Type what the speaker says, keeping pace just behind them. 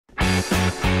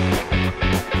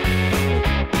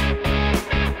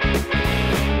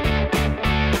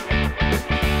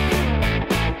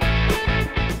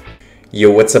Yo,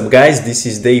 what's up guys? This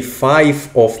is day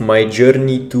 5 of my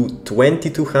journey to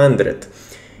 2200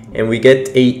 and we get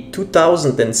a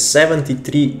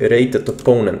 2073 rated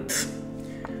opponent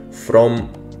from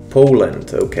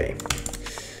Poland. Okay.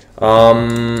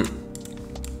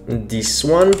 This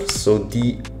one, so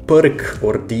the perk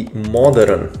or the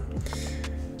modern.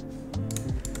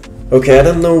 Okay, I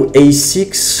don't know,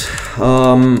 A6,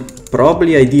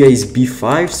 probably idea is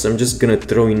B5, so I'm just gonna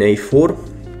throw in A4.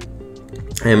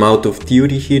 I'm out of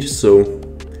theory here, so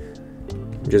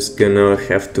I'm just gonna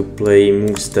have to play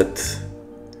moves that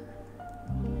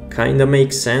kinda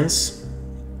make sense.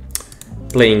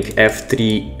 Playing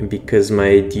F3 because my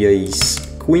idea is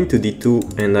queen to D2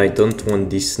 and I don't want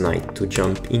this knight to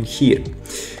jump in here.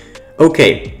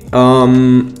 Okay,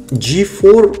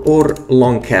 G4 or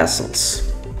long castles.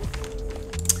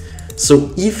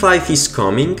 So E5 is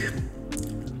coming.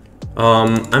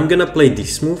 I'm gonna play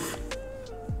this move.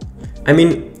 I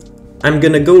mean, I'm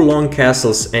gonna go long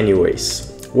castles anyways.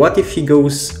 What if he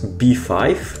goes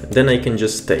B5? Then I can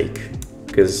just take,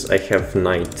 because I have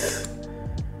knight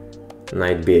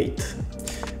B8.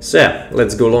 So yeah,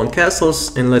 let's go long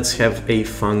castles and let's have a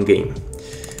fun game.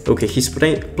 Okay, he's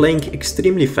playing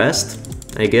extremely fast.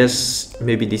 I guess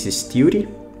maybe this is theory.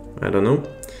 I don't know.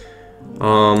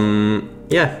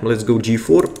 Yeah, let's go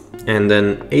G4 and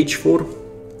then H4.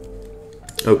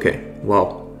 Okay,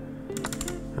 wow.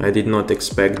 I did not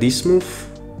expect this move.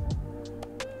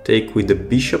 Take with the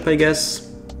bishop, I guess.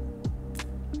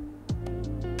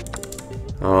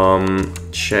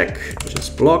 Check,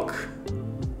 just block.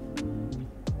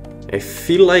 I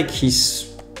feel like he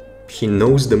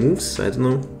knows the moves, I don't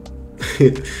know.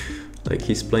 Like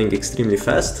he's playing extremely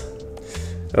fast.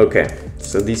 Okay,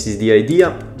 so this is the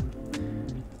idea.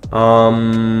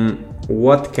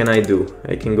 What can I do?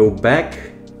 I can go back.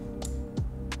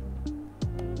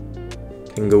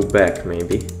 Can go back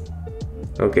maybe.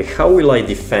 Okay, how will I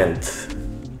defend?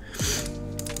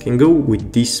 Can go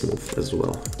with this move as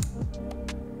well.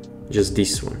 Just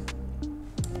this one.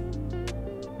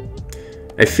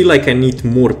 I feel like I need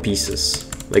more pieces.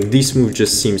 Like this move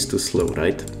just seems too slow,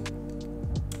 right?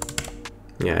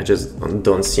 Yeah, I just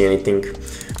don't see anything.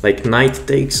 Like knight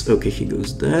takes. Okay, he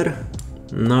goes there.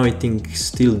 Now I think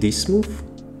still this move.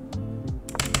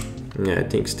 Yeah, I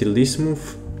think still this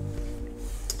move.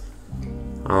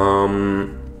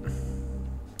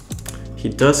 He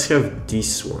does have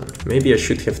this one. Maybe I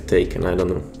should have taken, I don't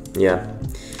know. Yeah,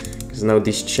 because now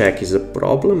this check is a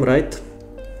problem, right?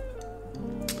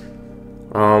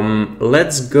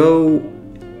 Let's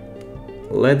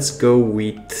go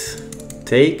with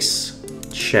takes,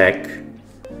 check.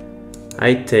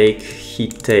 I take, he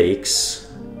takes.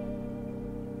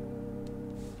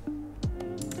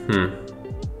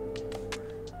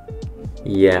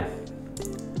 Yeah.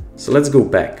 So let's go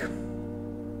back.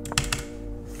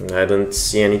 I don't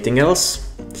see anything else.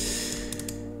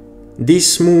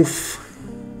 This move.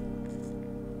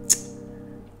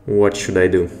 What should I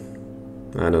do?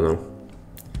 I don't know.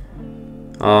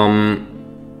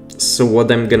 So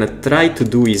what I'm gonna try to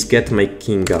do is get my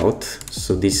king out.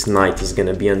 So this knight is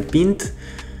gonna be unpinned.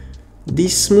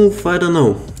 This move, I don't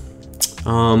know.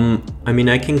 I mean,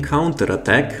 I can counter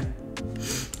attack.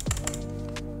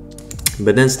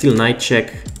 But then still knight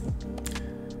check.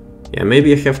 Yeah,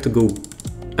 maybe I have to go.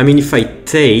 I mean, if I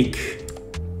take,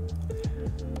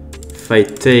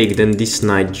 then this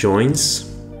knight joins.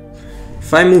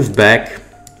 If I move back,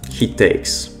 he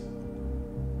takes.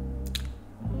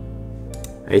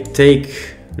 I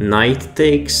take, knight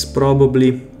takes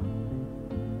probably.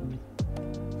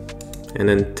 And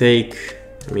then take,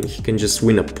 I mean, he can just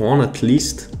win a pawn at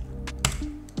least.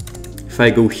 If I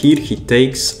go here, he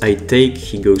takes, I take,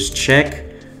 he goes check.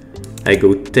 I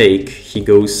go take, he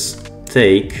goes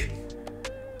take.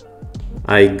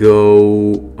 I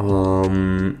go,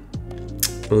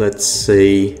 let's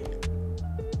say,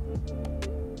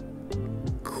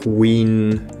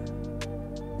 queen,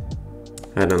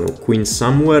 I don't know, queen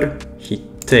somewhere, he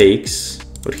takes,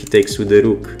 or he takes with the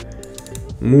rook.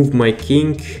 Move my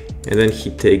king, and then he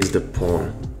takes the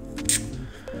pawn.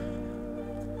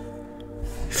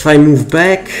 If I move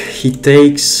back, he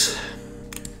takes,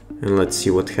 and let's see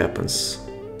what happens.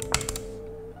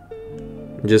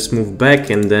 Just move back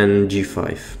and then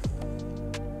G5.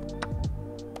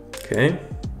 Okay.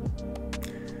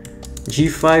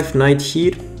 G5, knight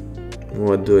here.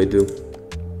 What do I do?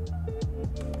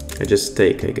 I just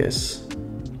take, I guess.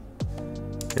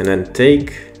 And then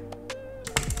take.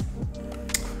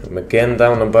 I'm again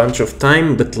down a bunch of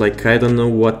time, but like I don't know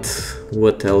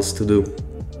what else to do.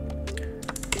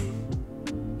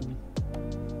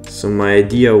 So my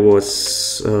idea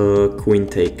was queen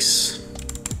takes.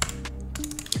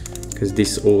 because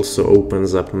this also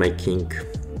opens up my king.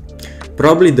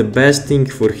 Probably the best thing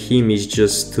for him is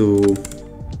just to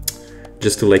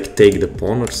like take the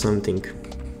pawn or something.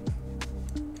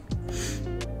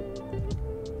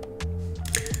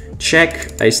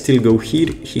 Check, I still go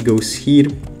here, he goes here,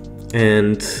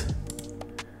 and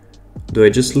do I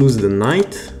just lose the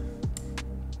knight?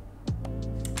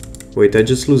 Wait, I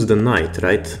just lose the knight,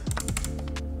 right?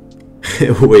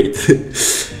 Wait.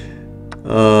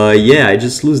 Yeah, I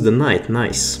just lose the knight,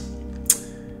 nice.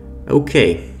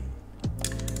 Okay.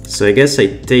 So I guess I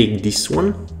take this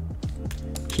one.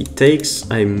 He takes,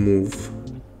 I move.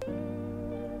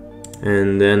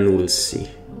 And then we'll see.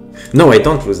 No, I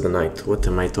don't lose the knight. What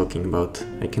am I talking about?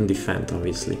 I can defend,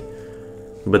 obviously.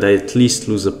 But I at least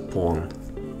lose a pawn.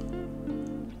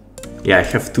 Yeah, I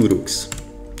have 2 rooks.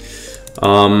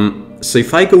 So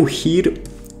if I go here,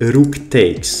 rook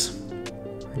takes.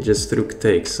 Just rook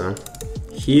takes, huh?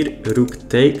 Here, rook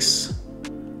takes.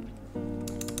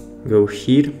 Go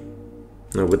here.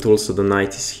 No, but also the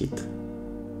knight is hit.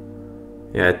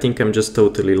 Yeah, I think I'm just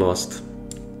totally lost.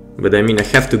 But I mean, I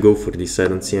have to go for this, I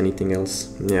don't see anything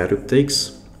else. Yeah, rook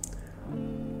takes.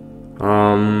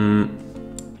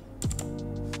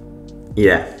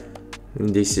 Yeah,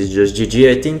 this is just GG,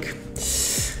 I think.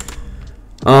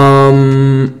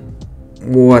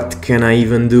 What can I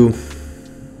even do?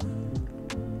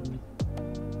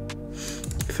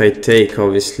 If I take,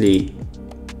 obviously,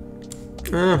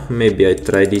 maybe I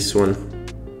try this one.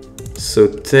 So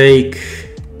take,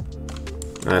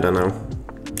 I don't know.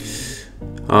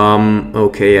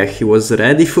 Okay, yeah, he was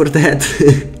ready for that.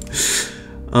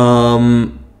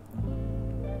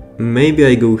 Maybe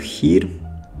I go here.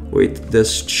 Wait,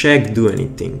 does check do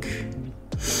anything?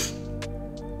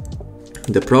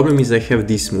 The problem is I have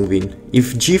this move in.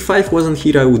 If g5 wasn't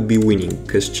here, I would be winning,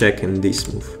 because check and this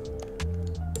move.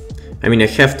 I mean, I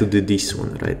have to do this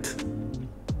one, right?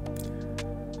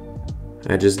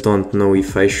 I just don't know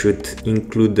if I should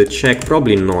include the check.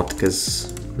 Probably not,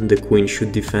 because the queen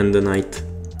should defend the knight.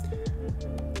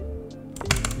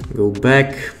 Go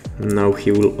back. Now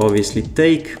he will obviously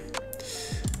take.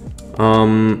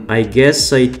 I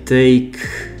guess I take...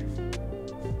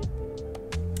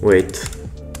 Wait.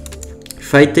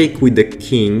 If I take with the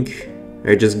king,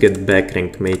 I just get back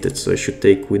rank mated, so I should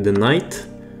take with the knight.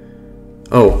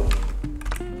 Oh,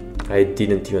 I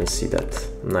didn't even see that.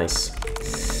 Nice.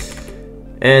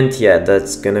 And yeah,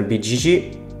 that's gonna be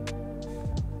GG.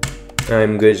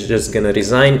 I'm just gonna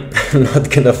resign. I'm not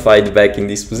gonna fight back in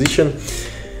this position.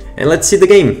 And let's see the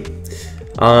game.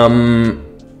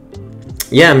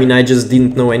 Yeah, I mean, I just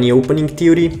didn't know any opening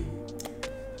theory.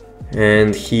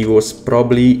 And he was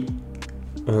probably...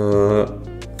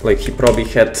 like, he probably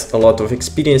had a lot of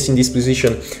experience in this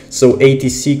position. So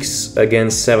 86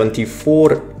 against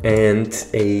 74 and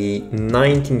a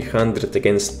 1900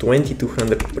 against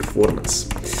 2200 performance.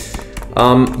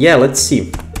 Yeah, let's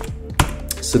see.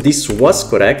 So this was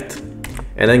correct,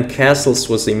 and then castles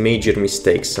was a major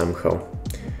mistake somehow.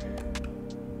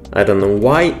 I don't know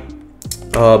why,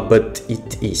 but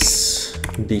it is.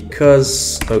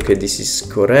 Because, okay, this is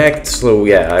correct. So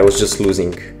yeah, I was just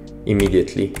losing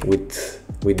immediately with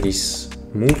this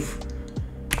move.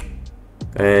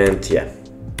 And yeah,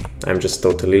 I'm just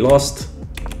totally lost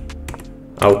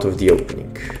out of the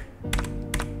opening.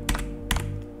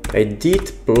 I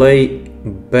did play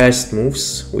best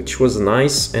moves, which was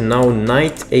nice, and now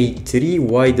knight a3.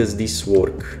 Why does this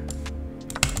work?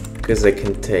 Because I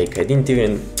can take. I didn't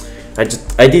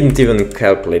even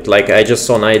calculate. Like, I just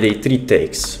saw knight a3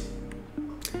 takes.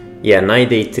 Yeah, knight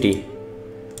a3.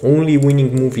 Only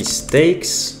winning move is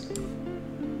takes,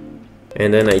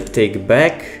 and then I take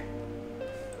back,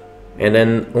 and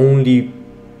then only,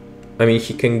 I mean,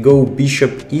 he can go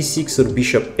bishop e6 or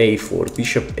bishop a4,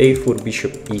 bishop a4,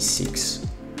 bishop e6.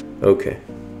 Okay.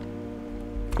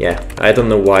 Yeah, I don't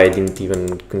know why I didn't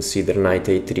even consider knight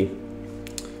a3.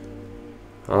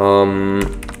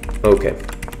 Okay.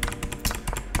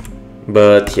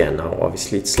 But yeah, now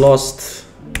obviously it's lost.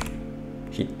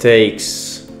 He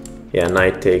takes. Yeah,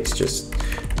 knight takes. Just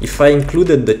if I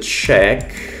included the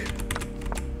check,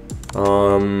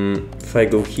 if I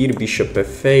go here, bishop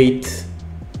f8,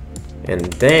 and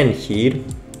then here,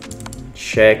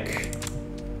 check,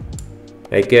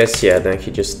 I guess, yeah, then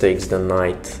he just takes the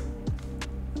knight.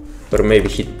 Or maybe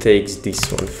he takes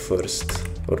this one first,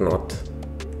 or not.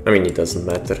 I mean, it doesn't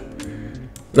matter.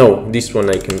 No, this one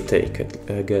I can take,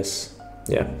 I guess.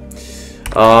 Yeah.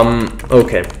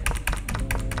 Okay.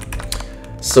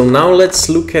 So now let's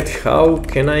look at how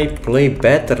can I play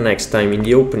better next time in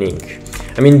the opening.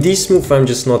 I mean, this move I'm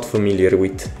just not familiar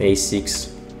with, a6.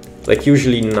 Like,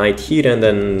 usually knight here and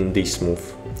then this move.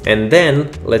 And then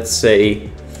let's say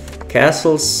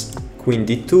castles, queen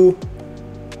d2,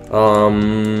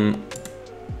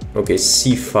 okay,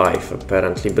 c5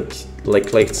 apparently, but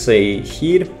like let's say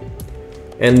here,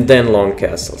 and then long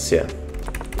castles, yeah.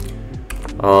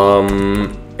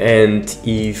 And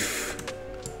if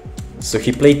so,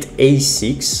 he played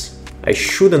a6. I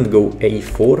shouldn't go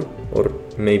a4, or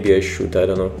maybe I should, I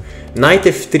don't know. Knight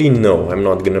f3, no, I'm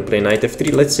not gonna play knight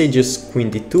f3. Let's say just queen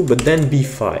d2, but then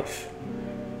b5.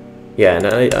 Yeah, and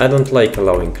I don't like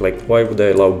allowing, like, why would I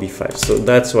allow b5? So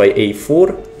that's why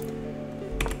a4.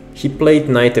 He played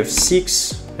knight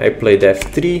f6, I played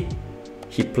f3,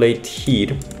 he played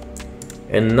here.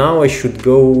 And now I should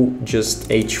go just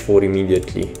h4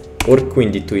 immediately. Or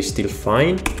queen d2 is still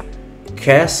fine.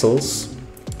 Castles.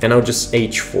 And now just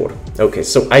h4. Okay,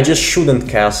 so I just shouldn't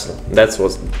castle. That's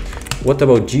what. What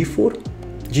about g4?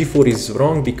 g4 is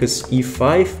wrong because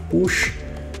e5 push,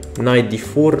 knight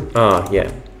d4. Ah,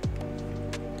 yeah.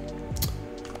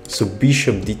 So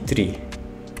bishop d3.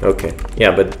 Okay,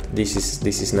 yeah, but this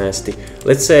is nasty.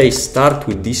 Let's say I start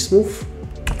with this move.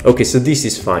 Okay, so this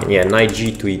is fine. Yeah, knight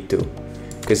g to e2.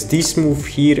 Because this move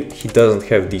here, he doesn't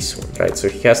have this one, right? So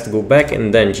he has to go back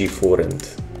and then g4 and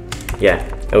yeah,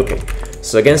 okay.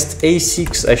 So against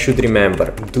a6, I should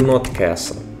remember, do not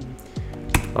castle.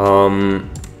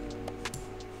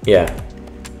 Yeah.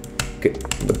 Okay.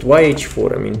 But why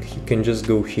h4? I mean, he can just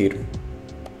go here.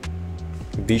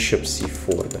 Bishop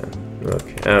c4 then.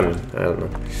 Okay, I mean, I don't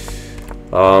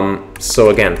know. So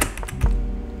again,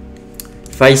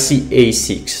 if I see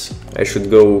a6, I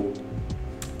should go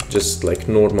just like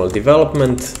normal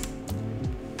development,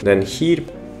 then here,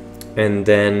 and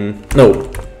then no.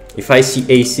 If I see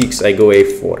a6, I go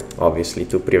a4, obviously,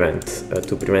 to prevent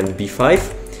b5.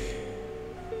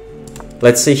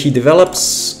 Let's say he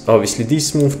develops, obviously,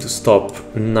 this move to stop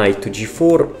knight to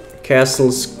g4,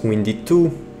 castles, queen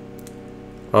d2,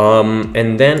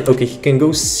 and then, okay, he can go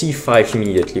c5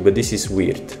 immediately, but this is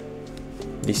weird.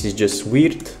 This is just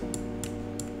weird,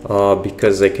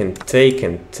 because I can take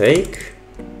and take,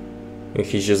 and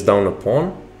he's just down a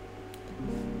pawn.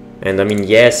 And I mean,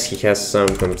 yes, he has some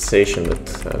compensation,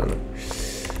 but I don't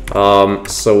know.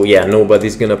 So yeah,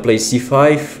 nobody's gonna play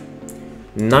c5.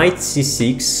 Knight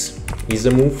c6 is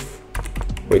a move.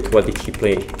 Wait, what did he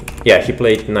play? Yeah, he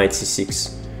played knight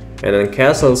c6. And then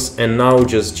castles, and now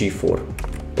just g4.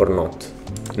 Or not.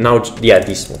 Now, yeah,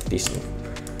 this move.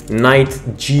 Knight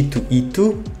g to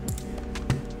e2.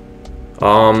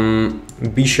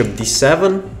 Bishop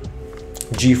d7.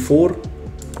 g4.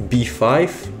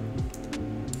 b5.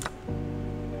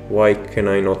 Why can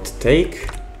I not take?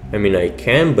 I mean, I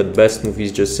can, but best move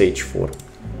is just h4.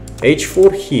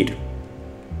 h4 here.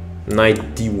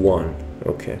 Knight d1.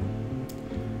 Okay.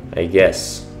 I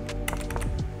guess.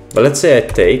 But let's say I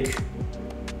take.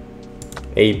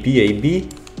 AB.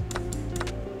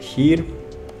 Here.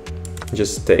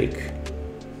 Just take.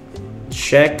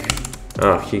 Check.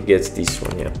 Ah, he gets this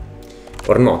one, yeah.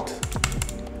 Or not.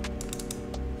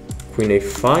 Queen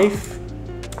a5.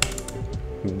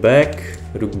 Back.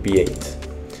 Rook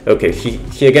b8. Okay,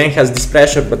 he again has this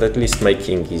pressure, but at least my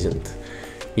king isn't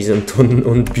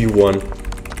on b1.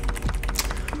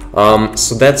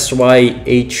 So that's why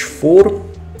h4.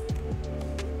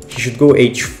 He should go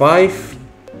h5.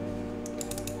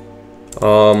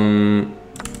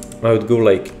 I would go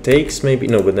like takes maybe.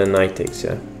 No, but then knight takes,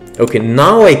 yeah. Okay,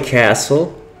 now I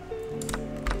castle.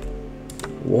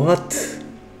 What?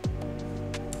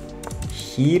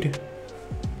 Here.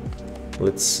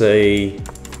 Let's say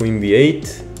queen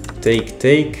b8,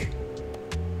 take,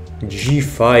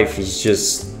 g5 is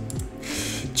just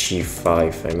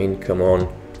g5. I mean, come on,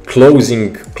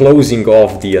 closing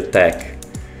off the attack.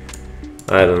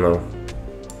 I don't know.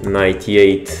 Knight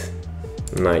e8,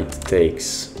 knight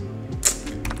takes.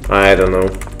 I don't know.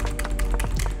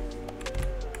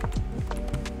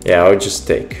 Yeah, I'll just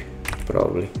take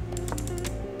probably,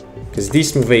 because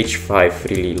this move h5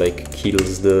 really like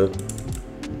kills the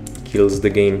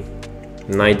game.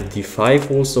 Knight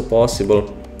d5 also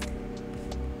possible,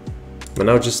 but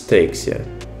now just takes, yeah.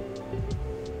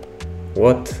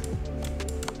 What?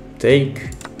 Take,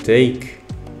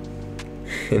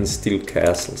 and still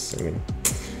castles. I mean,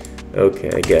 okay,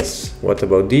 I guess. What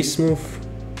about this move?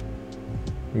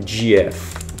 GF.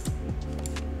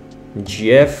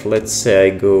 Let's say I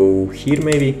go here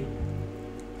maybe.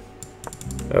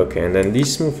 Okay, and then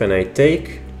this move, and I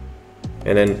take,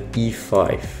 and then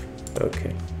e5.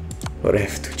 Okay, or I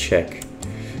have to check,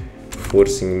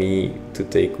 forcing me to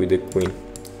take with the queen.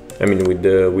 I mean, with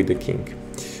the king.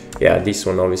 Yeah, this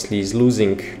one obviously is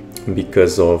losing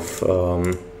because of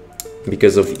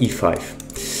e5.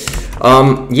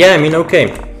 Yeah, I mean,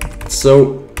 okay.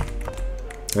 So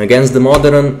Against the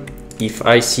modern, if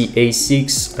I see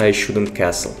a6, I shouldn't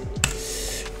castle.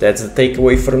 That's the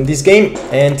takeaway from this game,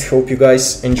 and hope you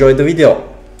guys enjoyed the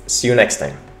video. See you next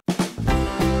time.